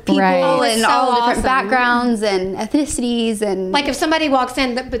hodgepodge of people Right. and It's so all different awesome. backgrounds and ethnicities and Like, if somebody walks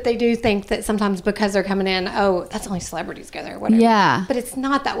in, but they do think that sometimes because they're coming in, oh, that's only celebrities go there, whatever. Yeah. But it's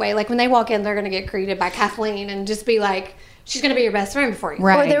not that way. Like, when they walk in, they're going to get greeted by Kathleen and just be like, she's going to be your best friend before you.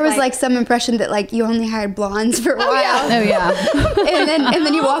 Right. or there was like some impression that like you only hired blondes for a while. Oh, yeah. and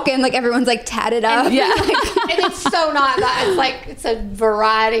then you walk in like everyone's like tatted up. Yeah. And it's so not that. It's like, it's a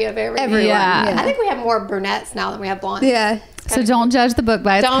variety of everything. Everyone, Yeah. I think we have more brunettes now than we have blondes. Yeah. So don't judge the book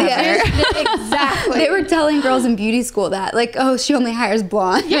by its Don't cover. exactly. They were telling girls in beauty school that, like, oh, she only hires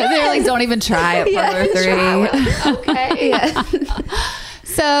blonde. They're like, don't even try it. Parlor 3. okay. Yeah.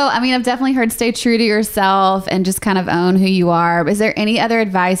 So, I mean, I've definitely heard stay true to yourself and just kind of own who you are. Is there any other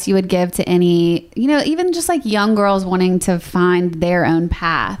advice you would give to any, you know, even just like young girls wanting to find their own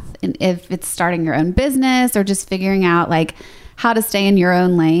path? And if it's starting your own business or just figuring out like how to stay in your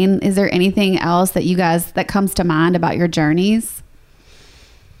own lane, is there anything else that you guys, that comes to mind about your journeys?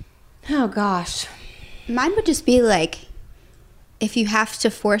 Oh, gosh. Mine would just be like, if you have to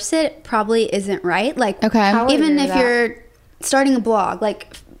force it, probably isn't right. Like, Okay. even if you're starting a blog,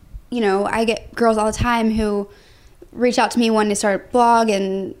 like, you know, I get girls all the time who reach out to me wanting to start a blog,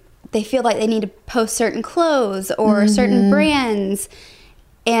 and they feel like they need to post certain clothes or certain brands,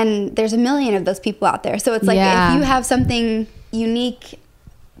 and there's a million of those people out there. So it's like, if you have something unique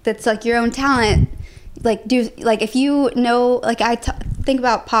that's like your own talent, like if you know, like think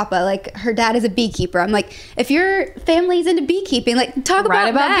about Papa, like her dad is a beekeeper. I'm like, if your family's into beekeeping, like talk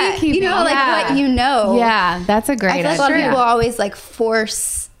about that, beekeeping. you know, like what you know. Yeah, that's a great idea. I feel like a lot of people always like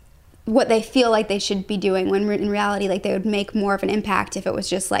force what they feel like they should be doing, when in reality, like they would make more of an impact if it was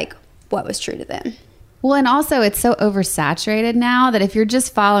just like what was true to them. Well, and also it's so oversaturated now that if you're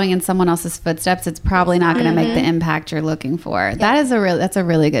just following in someone else's footsteps, it's probably not going to make the impact you're looking for. Yeah. That's a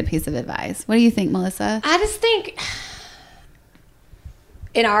really good piece of advice. What do you think, Melissa? I just think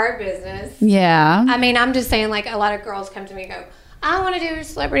in our business, I mean, I'm just saying, like, a lot of girls come to me and go, I want to do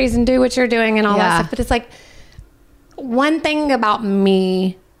celebrities and do what you're doing and all that stuff. But it's like, one thing about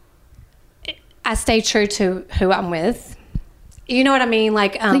me, I stay true to who I'm with. You know what I mean?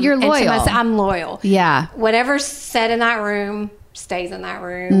 Like, you're loyal. I'm loyal. Yeah. Whatever's said in that room stays in that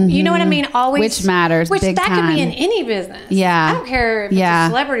room. You know what I mean? Always. Which matters. Which big that time. could be in any business. Yeah. I don't care if it's a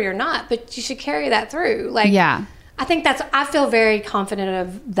celebrity or not, but you should carry that through. Like, I think I feel very confident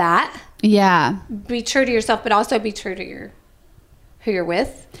of that. Yeah. Be true to yourself, but also be true to who you're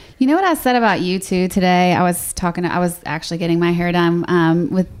with. You know what I said about you too today? I was actually getting my hair done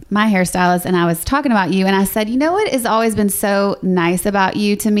with my hairstylist, and I was talking about you, and I said, you know what has always been so nice about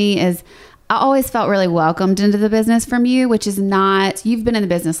you to me is I always felt really welcomed into the business from you, which is not, you've been in the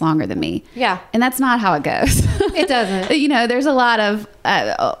business longer than me. Yeah. And that's not how it goes. It doesn't. You know, there's a lot of,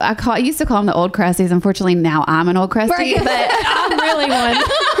 I used to call them the old crusties. Unfortunately, now I'm an old crusty, but I'm really one.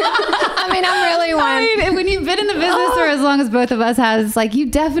 I'm really one. I mean, when you've been in the business for as long as both of us has, it's like you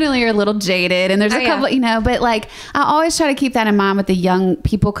definitely are a little jaded, and there's a couple, you know, but like I always try to keep that in mind with the young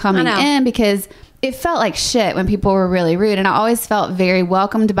people coming in, because it felt like shit when people were really rude, and I always felt very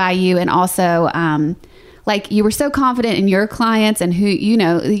welcomed by you, and also like you were so confident in your clients and who, you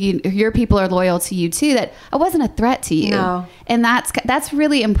know, your people are loyal to you too, that I wasn't a threat to you. No. And that's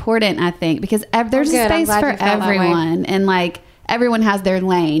really important, I think, because there's a space for everyone, and like everyone has their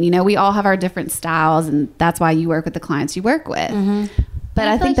lane. You know, we all have our different styles, and that's why you work with the clients you work with. But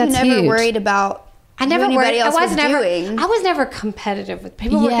I think that's huge. You never worried about I was never competitive with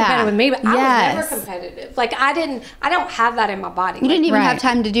people. Were competitive with me, but I was never competitive. Like I don't have that in my body. You didn't even have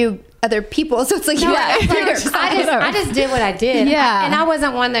time to do other people, so it's like I just did what I did. Yeah, and I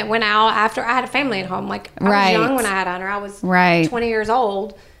wasn't one that went out after I had a family at home. Like I was young when I had Hunter. I was 20 years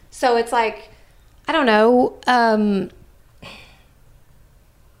old. So it's like, I don't know.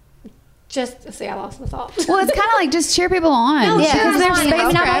 I lost my thought. Well, it's kind of like just cheer people on. No, cheer them on. I mean,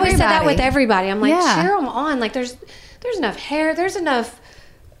 I've always said that with everybody. I'm like, cheer them on. Like, there's enough hair. There's enough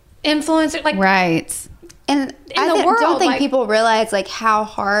influence. Like, And I don't think people realize like how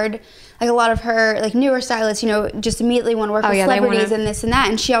hard, like a lot of her like newer stylists, you know, just immediately want to work with celebrities and this and that,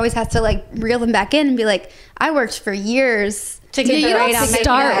 and she always has to like reel them back in and be like, I worked for years. You don't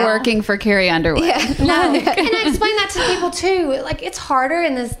start working for Carrie Underwood. Yeah. No. And I explain that to people too. Like, it's harder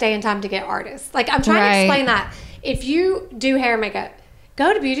in this day and time to get artists. Like, I'm trying to explain that. If you do hair and makeup,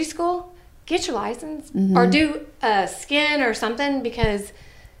 go to beauty school, get your license, or do skin or something, because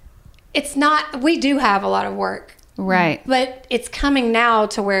it's not, we do have a lot of work. Right. But it's coming now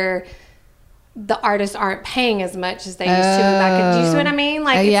to where the artists aren't paying as much as they used to back. Do you see what I mean?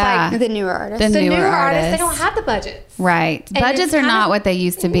 Like, it's like the newer artists. The newer artists, they don't have the budgets. Right. And budgets are not what they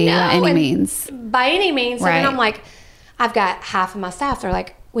used to be by any means. By any means. So then I'm like, I've got half of my staff. They're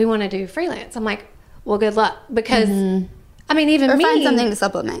like, we want to do freelance. I'm like, well, good luck. Because, I mean, even me. Or find something to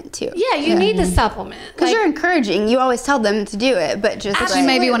supplement, too. Yeah, you need the supplement. Because you're encouraging. You always tell them to do it, but just you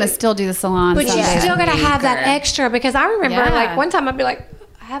maybe want to still do the salon. But you still got to have that extra. Because I remember, like, one time I'd be like,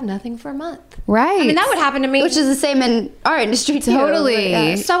 I have nothing for a month. Right. I mean, that would happen to me. Which is the same in our industry, too.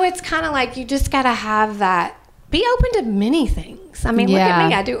 Totally. So it's kind of like you just got to have that. Be open to many things. I mean, look at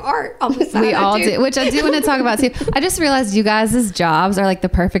me. I do art on the side. We all do, which I do want to talk about, too. I just realized you guys' jobs are like the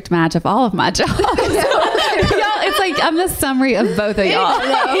perfect match of all of my jobs. It's like I'm the summary of both of y'all.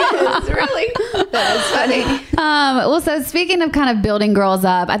 It's really. That is funny. Well, so speaking of kind of building girls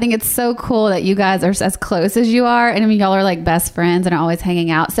up, I think it's so cool that you guys are as close as you are. And I mean, y'all are like best friends and are always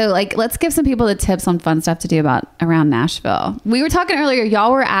hanging out. So like, let's give some people the tips on fun stuff to do around Nashville. We were talking earlier,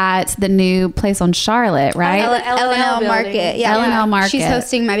 y'all were at the new place on Charlotte, right? L&L Market. Yeah, L&L Market. She's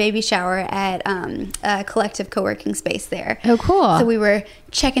hosting my baby shower at a collective co-working space there. Oh, cool. So we were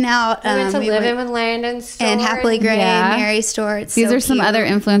checking out. We went to Living with Landon store. And Happily Gray, Mary's store. These are some other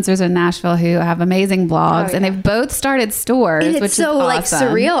influencers in Nashville who have amazing blogs, and they've both started stores, and it's which so is awesome.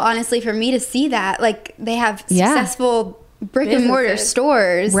 surreal, honestly, for me to see that. Like, they have successful brick and mortar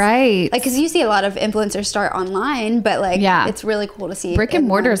stores, right? Like, because you see a lot of influencers start online, but like, it's really cool to see brick and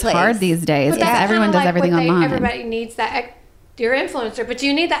mortar is hard these days. Everyone does everything online. Everybody needs that. You're an influencer, but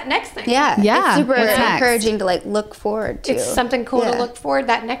you need that next thing. Yeah. It's super encouraging to like look forward to. It's something cool to look forward,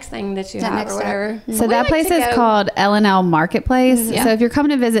 that next thing that you have or whatever. So that place is called L&L Marketplace. So if you're coming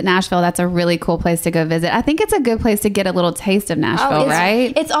to visit Nashville, that's a really cool place to go visit. I think it's a good place to get a little taste of Nashville,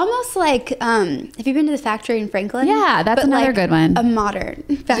 right? It's almost like, have you been to the factory in Franklin? Yeah, that's another good one. A modern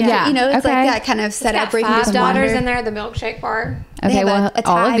factory. Yeah. You know, it's like that kind of setup where you can just wander. $5 in there, the milkshake bar. Okay, well,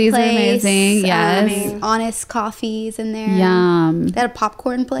 all of these are amazing. Yes. Honest Coffees in there. Yum. They had a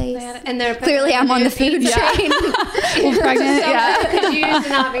popcorn place. And they're clearly I'm on the food chain. You're pregnant? Because you used to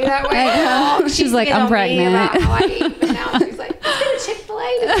not be that way. She's like, I'm pregnant. And now she's like, let's go to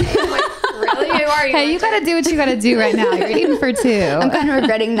Chick-fil-A today. I'm like, really? Who are you? Hey, you got to do what you got to do right now. You're eating for two. I'm kind of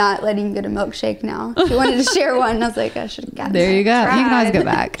regretting not letting you get a milkshake now. She wanted to share one. I was like, I should have gotten There you go. You can always go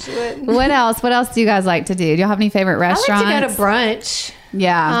back. What else? What else do you guys like to do? Do you have any favorite restaurants? I like to go to brunch.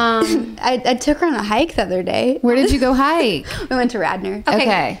 Yeah. I took her on a hike the other day. Where did you go hike? We went to Radnor.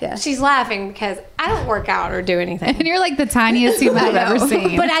 Okay. Yeah. She's laughing because I don't work out or do anything. And you're like the tiniest human I've ever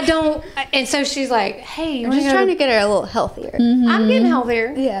seen. But I don't. And so she's like, hey, I'm just trying to get her a little healthier. I'm getting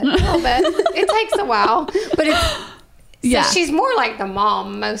healthier. Yeah. A little bit. It takes a while. But it's. So she's more like the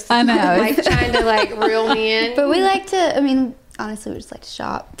mom most of the time. I know. Like trying to like reel me in. But we like to, I mean, honestly, we just like to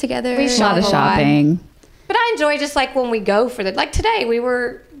shop together. We shop a lot of shopping. But I enjoy just like when we go for like today we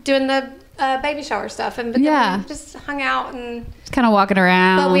were doing the baby shower stuff and then we just hung out and just kind of walking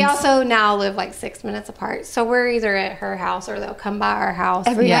around. But we also now live like 6 minutes apart, so we're either at her house or they'll come by our house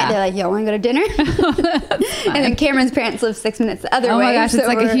every night. They're like, "Yo, want to go to dinner?" And then Cameron's parents live 6 minutes the other way. Oh my gosh, it's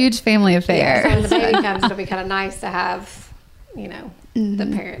like a huge family affair. So when the baby comes, it'll be kind of nice to have, you know, the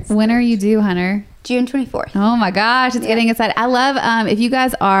parents. When are you due, Hunter? June 24th. Oh my gosh, it's getting excited. I love if you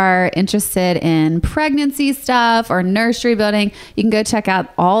guys are interested in pregnancy stuff or nursery building, you can go check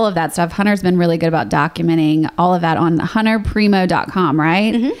out all of that stuff. Hunter's been really good about documenting all of that on hunterprimo.com,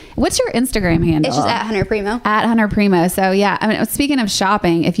 right? Mm-hmm. What's your Instagram handle? It's just at Hunter Primo. At Hunter Primo. So yeah, I mean, speaking of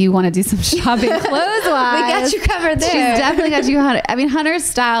shopping, if you want to do some shopping clothes-wise, we got you covered there. She's definitely got you. I mean, Hunter's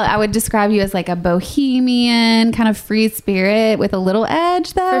style, I would describe you as like a bohemian kind of free spirit with a little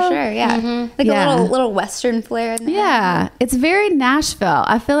edge, though. For sure, yeah. Mm-hmm. Like a little Western flair in there. Yeah, it's very Nashville.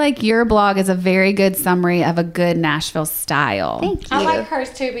 I feel like your blog is a very good summary of a good Nashville style. Thank you. I like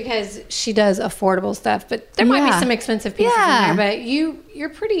hers too because she does affordable stuff, but there might be some expensive pieces in there. But you're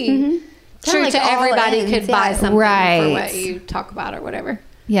pretty true like to everybody could buy something for what you talk about or whatever.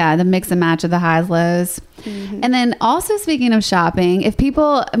 Yeah, the mix and match of the highs, lows. And then also speaking of shopping, if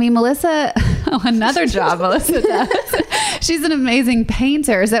people, I mean, Melissa, another job Melissa does. She's an amazing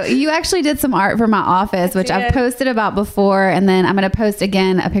painter. So you actually did some art for my office, which I've posted about before. And then I'm going to post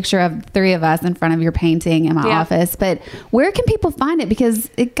again a picture of 3 of us in front of your painting in my office. But where can people find it? Because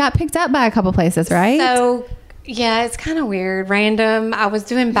it got picked up by a couple places, right? So yeah, it's kind of weird, random. I was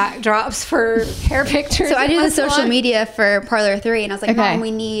doing backdrops for hair pictures. So I do the social media for Parlor 3, and I was like, Mom, we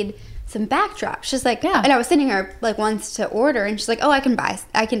need some backdrops. She's like, and I was sending her like ones to order, and she's like, oh, I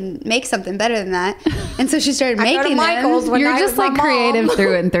can make something better than that. And so she started making them. You're just like creative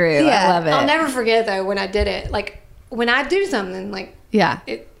through and through. I love it. I'll never forget though when I did it. Like when I do something, like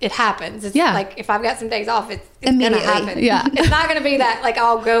it happens. It's like if I've got some days off, it's gonna happen. Yeah, it's not gonna be that like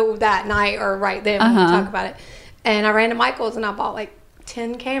I'll go that night or right then when we talk about it. And I ran to Michael's and I bought like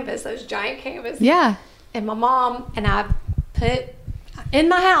 10 canvas, those giant canvas. Yeah. And my mom and I put in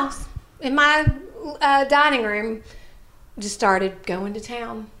my house, in my dining room, just started going to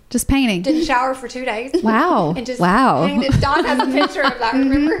town. Just painting. Didn't shower for 2 days. Wow. And just painted. Don has a picture of that,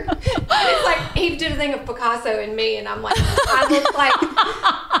 remember? And it's like, he did a thing of Picasso and me, and I'm like, I look like,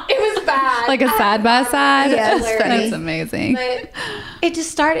 it was bad. Like a side by side? Yeah, that's funny. That's amazing. But it just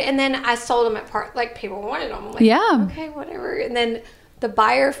started, and then I sold them at like people wanted them. I'm like, okay, whatever. And then the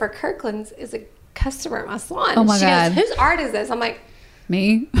buyer for Kirkland's is a customer at my salon. Oh my God. Goes, whose art is this? I'm like,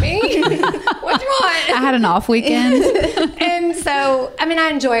 Me? What you want? I had an off weekend. And so, I mean, I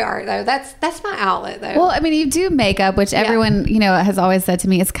enjoy art though. That's my outlet though. Well, I mean, you do makeup, which everyone, has always said to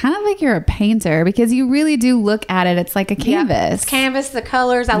me, it's kind of like you're a painter because you really do look at it. It's like a canvas. It's canvas, the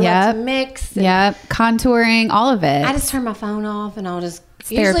colors. I love to mix. Contouring, all of it. I just turn my phone off and I'll just, it's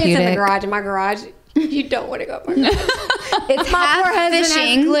usually it's in the garage. In my garage, You don't want to go park lodge. It's half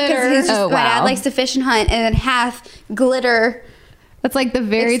fishing because my dad likes to fish and hunt, and then half glitter. That's like the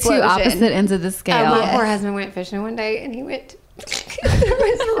very two opposite ends of the scale. My poor husband went fishing one day, and he went there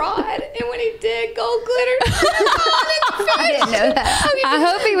was a rod, and when he did, gold glitter. I didn't know that. I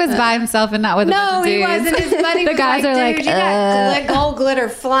hope he was by himself and not with a bunch of dudes. No, he wasn't. His buddy the was guys like, are dude, like, you got gold glitter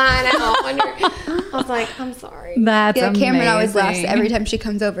flying out on your... I was like, I'm sorry. That's amazing. Cameron always laughs. Every time she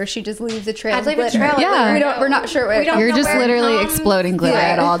comes over, she just leaves a trail of glitter. A trail of glitter. We're not sure where it comes. You're just literally exploding glitter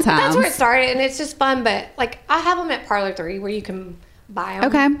at all times. That's where it started, and it's just fun. But like, I have them at Parlor 3 where you can buy them.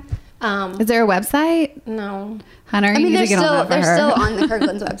 Okay. Is there a website? No. Hunter, I mean, they're still on the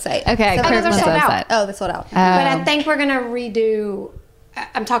Kirkland's website. Okay, Kirkland's website. Oh, they're sold out. But I think we're going to redo...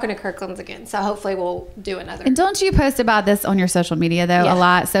 I'm talking to Kirkland's again, so hopefully we'll do another. And don't you post about this on your social media, though, a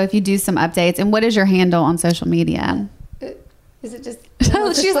lot? So if you do some updates, and what is your handle on social media? Is it just... She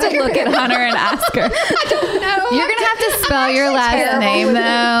has to look at Hunter and ask her. I don't know. You're going to have to spell your last name,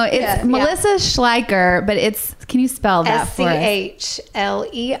 though. It's Melissa Schleicher, but it's... Can you spell that for us?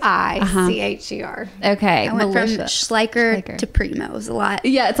 SCHLEICHER. Okay. I went from Schleicher to Primo. It was a lot.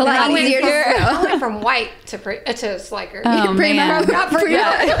 Yeah, it's a lot easier. I went from white to Schleicher. Oh, Primo. Man. Not Primo.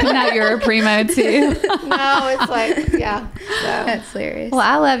 Now you're a Primo, too. No, it's like, yeah. So. That's hilarious. Well,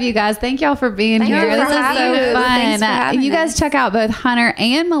 I love you guys. Thank y'all for being here. This is so fun. You guys check out both Hunter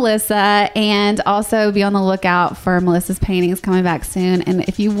and Melissa, and also be on the lookout for Melissa's paintings coming back soon. And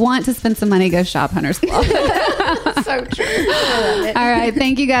if you want to spend some money, go shop Hunter's Closet. So true. I love it. All right.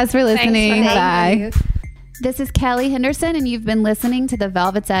 Thank you guys for listening. Bye. This is Kelly Henderson, and you've been listening to the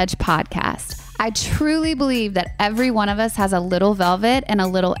Velvet's Edge podcast. I truly believe that every one of us has a little velvet and a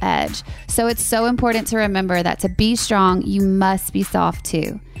little edge. So it's so important to remember that to be strong, you must be soft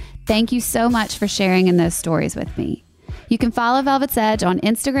too. Thank you so much for sharing in those stories with me. You can follow Velvet's Edge on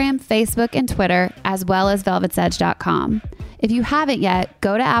Instagram, Facebook, and Twitter, as well as velvetsedge.com. If you haven't yet,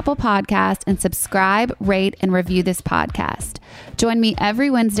 go to Apple Podcasts and subscribe, rate, and review this podcast. Join me every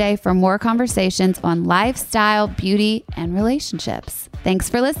Wednesday for more conversations on lifestyle, beauty, and relationships. Thanks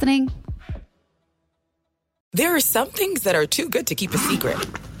for listening. There are some things that are too good to keep a secret.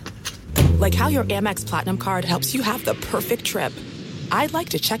 Like how your Amex Platinum card helps you have the perfect trip. I'd like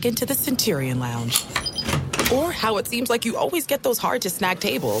to check into the Centurion Lounge. Or how it seems like you always get those hard-to-snag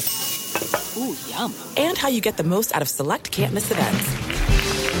tables. Ooh, yum. And how you get the most out of select can't-miss events.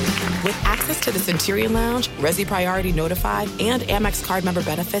 With access to the Centurion Lounge, Resi Priority Notified, and Amex card member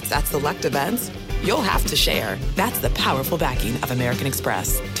benefits at select events, you'll have to share. That's the powerful backing of American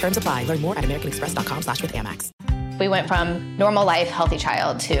Express. Terms apply. Learn more at americanexpress.com/withAmex. We went from normal life, healthy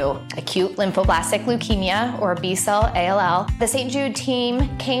child to acute lymphoblastic leukemia, or B-cell ALL. The St. Jude team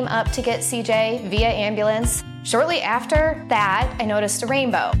came up to get CJ via ambulance. Shortly after that, I noticed a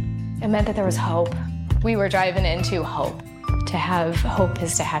rainbow. It meant that there was hope. We were driving into hope. To have hope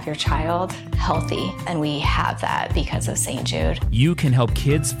is to have your child healthy, and we have that because of St. Jude. You can help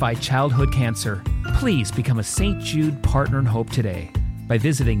kids fight childhood cancer. Please become a St. Jude Partner in Hope today by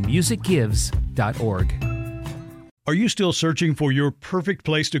visiting musicgives.org. Are you still searching for your perfect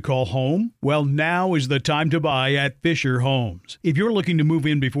place to call home? Well, now is the time to buy at Fisher Homes. If you're looking to move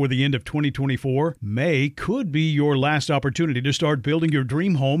in before the end of 2024, May could be your last opportunity to start building your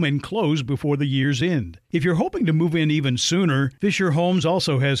dream home and close before the year's end. If you're hoping to move in even sooner, Fisher Homes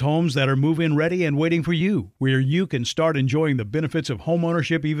also has homes that are move-in ready and waiting for you, where you can start enjoying the benefits of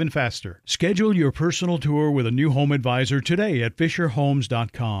homeownership even faster. Schedule your personal tour with a new home advisor today at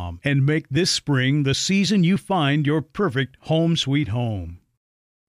FisherHomes.com and make this spring the season you find your perfect home sweet home.